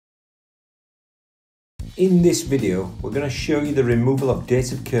In this video, we're going to show you the removal of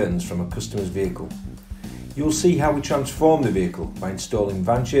dated curtains from a customer's vehicle. You'll see how we transform the vehicle by installing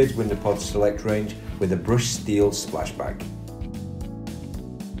Vanshades window pod select range with a brushed steel splashback.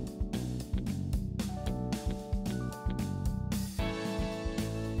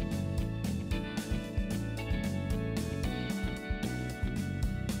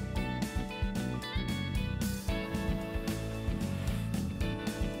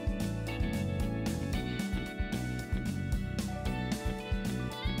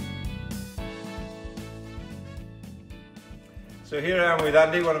 So here I am with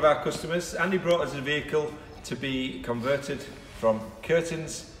Andy, one of our customers. Andy brought us a vehicle to be converted from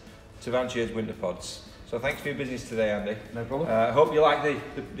curtains to Vanshades window pods. So thanks for your business today, Andy. No problem. I hope you like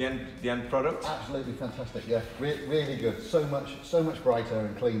the end product. Absolutely fantastic. Yeah, really good. So much brighter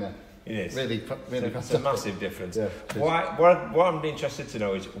and cleaner. It is. Really fantastic. It's a massive difference. Yeah, what I'm interested to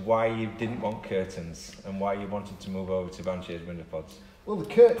know is why you didn't want curtains and why you wanted to move over to Vanshades window pods. Well, the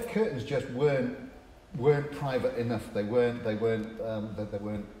curtains just weren't private enough. They weren't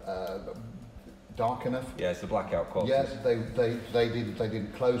dark enough. Yeah, it's the blackout quality. Yes, they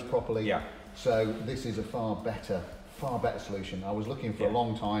didn't close properly. Yeah. So this is a far better solution. I was looking for a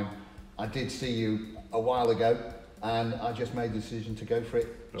long time. I did see you a while ago, and I just made the decision to go for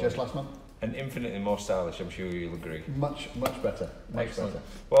it just last month. And infinitely more stylish, I'm sure you'll agree. Much better. Excellent.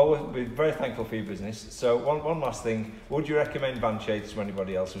 Well, we're very thankful for your business. So one last thing, would you recommend Vanshades to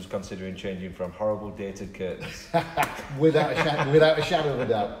anybody else who's considering changing from horrible dated curtains? without a shadow of a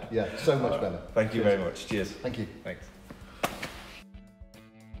doubt. Yeah, so much better. Thank you very much. Cheers. Thank you. Thanks.